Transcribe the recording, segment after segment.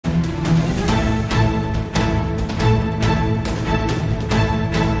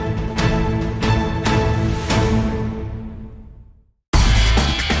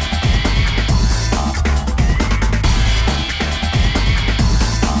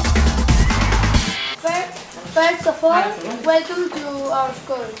First of all, welcome to our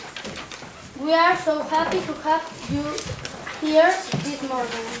school. We are so happy to have you here this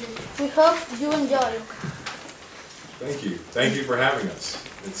morning. We hope you enjoy. Thank you. Thank you for having us.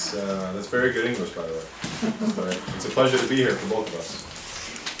 That's very good English, by the way. But it's a pleasure to be here for both of us.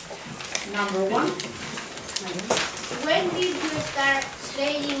 Number one. When did you start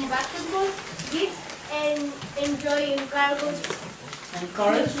playing basketball? Kids and enjoying cargoes And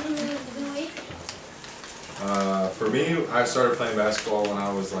courage. do it? For me, I started playing basketball when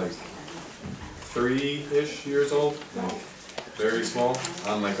I was like 3-ish years old, like very small,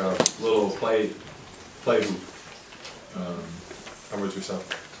 on like a little play hoop. How about yourself?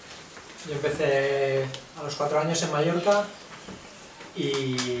 Yo empecé a los 4 años en Mallorca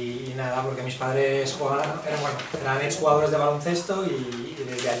y nada, porque mis padres eran exjugadores de baloncesto y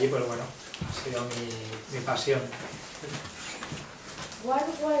desde allí pues bueno, ha sido mi pasión. What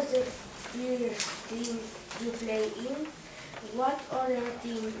was the first team you played in? What other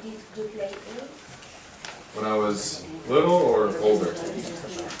team did you play in? When I was little or older?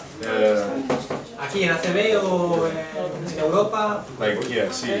 ¿Aquí en ACB o en Europa? Like, yeah,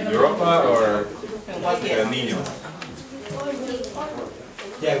 sí, Europa or niño?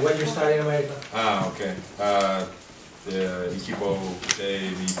 Yeah, when you started in America. Ah, okay. El equipo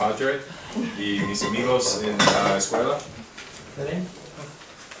de mi padre y mis amigos en la escuela. The name?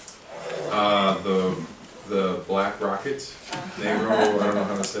 The Black Rockets. Negro, I don't know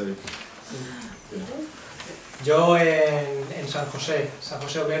how to say. Yeah. Yo en San José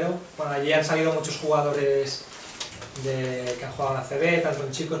Obrero, bueno, allí han salido muchos jugadores que han jugado en ACB, tanto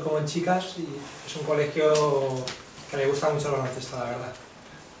en chicos como en chicas, y es un colegio que le gusta mucho el baloncesto, la verdad.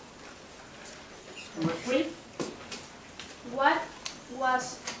 Number three. What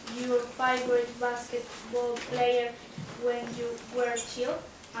was your favorite basketball player when you were a child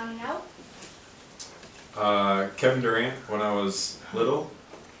and now? Kevin Durant when I was little,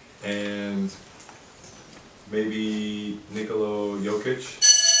 and maybe Nikola Jokic.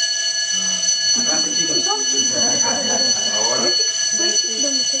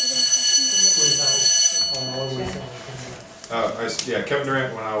 Yeah, Kevin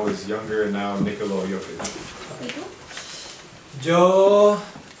Durant when I was younger, and now Nikola Jokic. Yo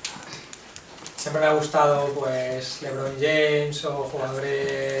siempre me ha gustado pues LeBron James o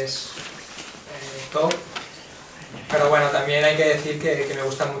jugadores top, pero bueno, también hay que decir que me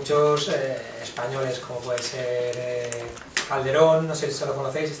gustan muchos españoles, como puede ser Calderón, no sé si lo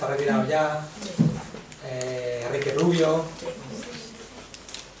conocéis, está retirado ya, Enrique Rubio,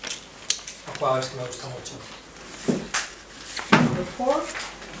 son jugadores que me gustan mucho. Number four.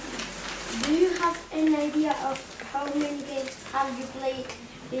 Do you have any idea of how many games have you played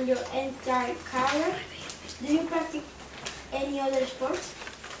in your entire career? Do you practice any other sports?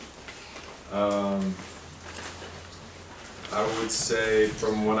 I would say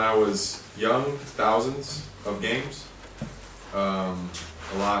from when I was young, thousands of games. A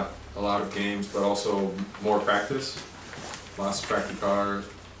lot of games, but also more practice. Lots of practicar.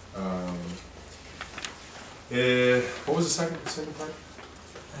 What was the second part?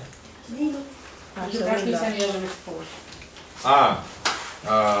 Do you practice any other sport?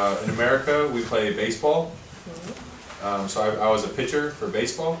 In America we play baseball. So I was a pitcher for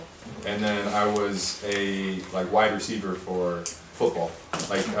baseball, and then I was a wide receiver for football,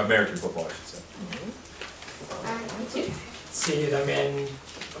 like American football, I should say. Sí, yo también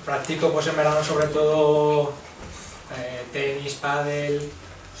practico pues en verano sobre todo tenis, pádel,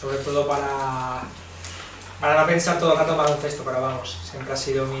 sobre todo para no pensar todo el rato en baloncesto, pero vamos, siempre ha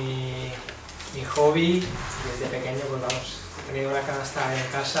sido mi hobby. Desde pequeño pues vamos, he tenido una canasta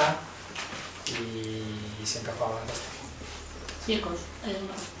en casa y siempre he jugado baloncesto. Chicos,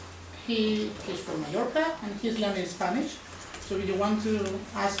 he is from Mallorca and he's learning Spanish. So if you want to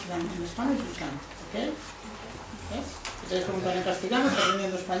ask them in Spanish, you can, okay? Yes? Si quieres preguntar en castellano, está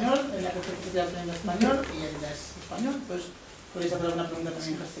aprendiendo español, en la que estoy aprendiendo español y él ya es español, pues podéis hacer alguna pregunta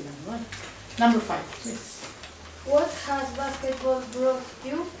también en castellano, ¿vale? Number 5, please. What has basketball brought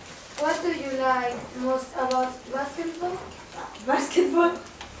you? What do you like most about basketball?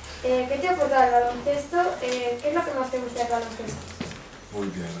 ¿Qué te aporta el baloncesto? ¿Qué es lo que más te gusta del baloncesto? Muy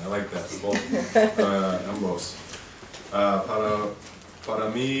bien, I like that. Both. Ambos. Para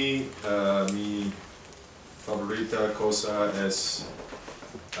mí, mi favorita cosa es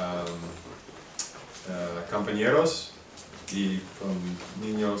compañeros y con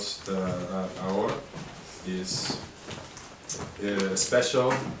niños de ahora es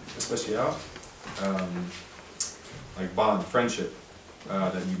especial, like bond, friendship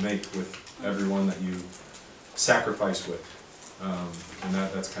that you make with everyone that you sacrifice with, and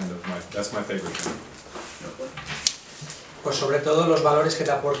that's kind of my favorite thing. Pues sobre todo los valores que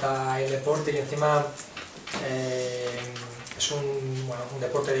te aporta el deporte, y encima es un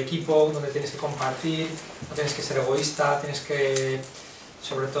deporte de equipo donde tienes que compartir, no tienes que ser egoísta, tienes que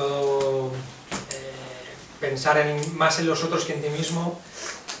sobre todo pensar más en los otros que en ti mismo,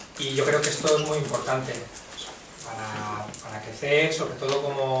 y yo creo que esto es muy importante para crecer, sobre todo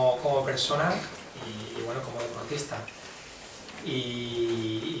como persona y bueno, como deportista.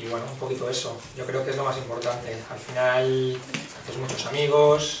 Y bueno, un poquito eso, yo creo que es lo más importante. Al final haces muchos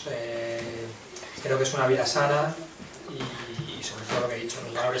amigos, creo que es una vida sana y sobre todo lo que he dicho,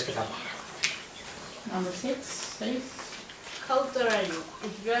 los valores que te aportan. Number 6, please. How tall are you?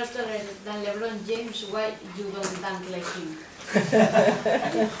 If you are taller than LeBron James, why you don't dunk like him?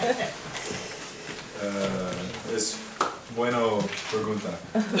 Es bueno pregunta.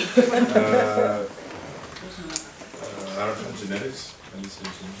 I don't know, genetics?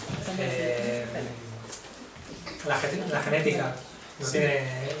 La genética, no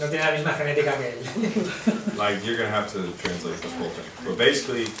tiene la misma genética que él. Like, you're gonna have to translate this whole thing. But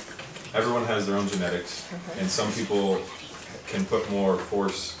basically, everyone has their own genetics, and some people can put more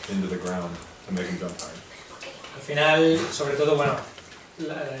force into the ground to make them jump higher. Al final, sobre todo, bueno,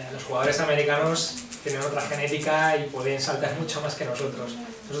 los jugadores americanos tienen otra genética y pueden saltar mucho más que nosotros.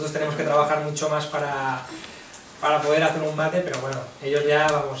 Nosotros tenemos que trabajar mucho más para poder hacer un mate, pero bueno, ellos ya,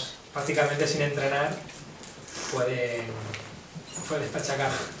 vamos, prácticamente sin entrenar pueden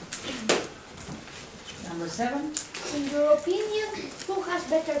despachacar. Number 7. In your opinion, who has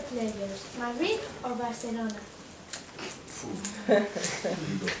better players, Madrid or Barcelona? You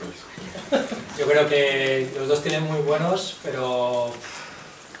go first. Yo creo que los dos tienen muy buenos, pero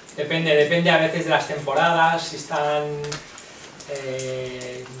depende a veces de las temporadas, si están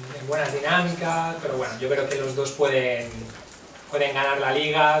en buenas dinámicas, pero bueno, yo creo que los dos pueden ganar la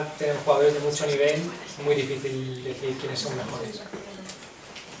liga, tienen jugadores de mucho nivel, es muy difícil decir quiénes son mejores.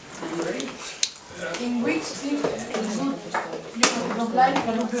 In which team you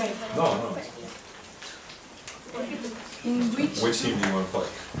play? No. In Which team do you want to play?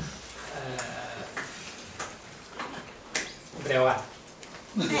 Breogán.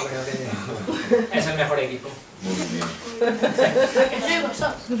 Yo creo que es el mejor equipo. Muy bien.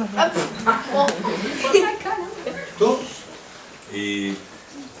 ¿Tú? Y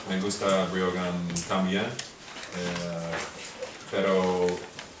me gusta Breogán también, pero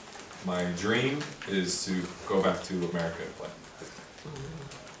my dream is to go back to America to play.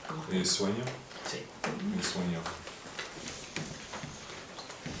 ¿Mi sueño? Sí. Mi sueño.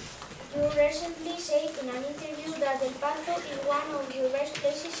 You recently said in an interview that El Paso is one of your best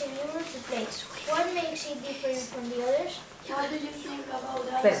places in Europe to play. What makes it different from the others? What do you think about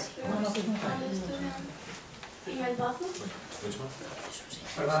us here as a student in El Paso? Which one?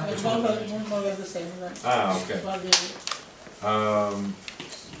 It's more or less the same. Okay.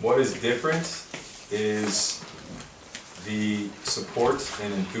 What is different is the support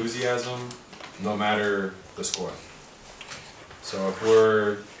and enthusiasm no matter the score. So if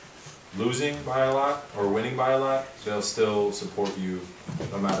we're losing by a lot or winning by a lot, they'll still support you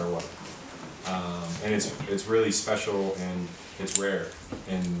no matter what. And it's really special and it's rare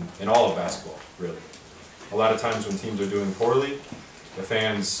in all of basketball, really. A lot of times when teams are doing poorly, the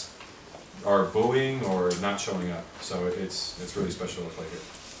fans are booing or not showing up. So it's really special to play here.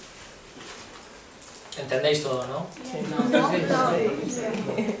 ¿Entendéis todo, no?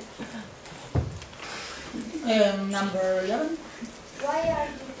 Number 11. Why are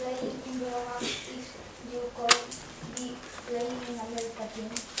you playing in Brogan if you could be playing in America team?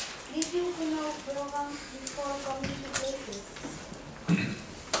 Did you know Brogan before coming to play here?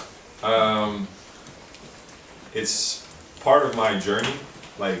 It's part of my journey.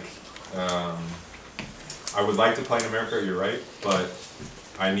 Like, I would like to play in America, you're right, but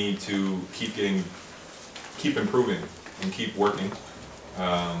I need to keep improving and keep working.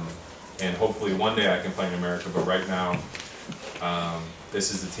 And hopefully one day I can play in America, but right now,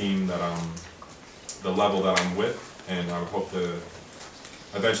 this is the team that the level that I'm with, and I would hope to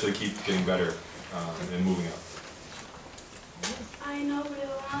eventually keep getting better and moving up. I know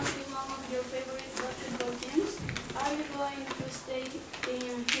Breogán is one of your favorite basketball teams. Are you going to stay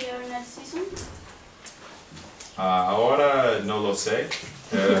in here next season? Ahora no lo sé.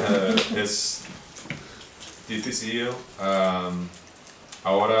 Es difícil.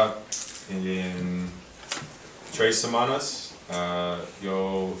 Ahora en 3 semanas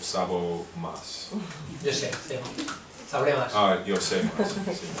yo sabo más. Yo sé, sabré más. Yo sé más.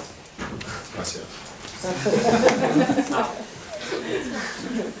 Sí. Gracias.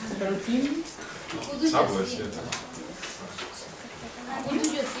 13. Sabo es, Who do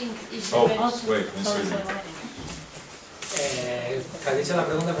you think is Oh, Also, wait, and sorry, Sergi. sorry. ¿Qué has dicho la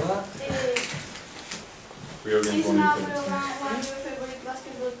pregunta, verdad? Video games Is only now for one of your favorite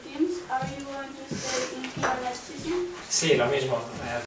basketball teams? Are you going to stay in here next season? Sí, lo mismo.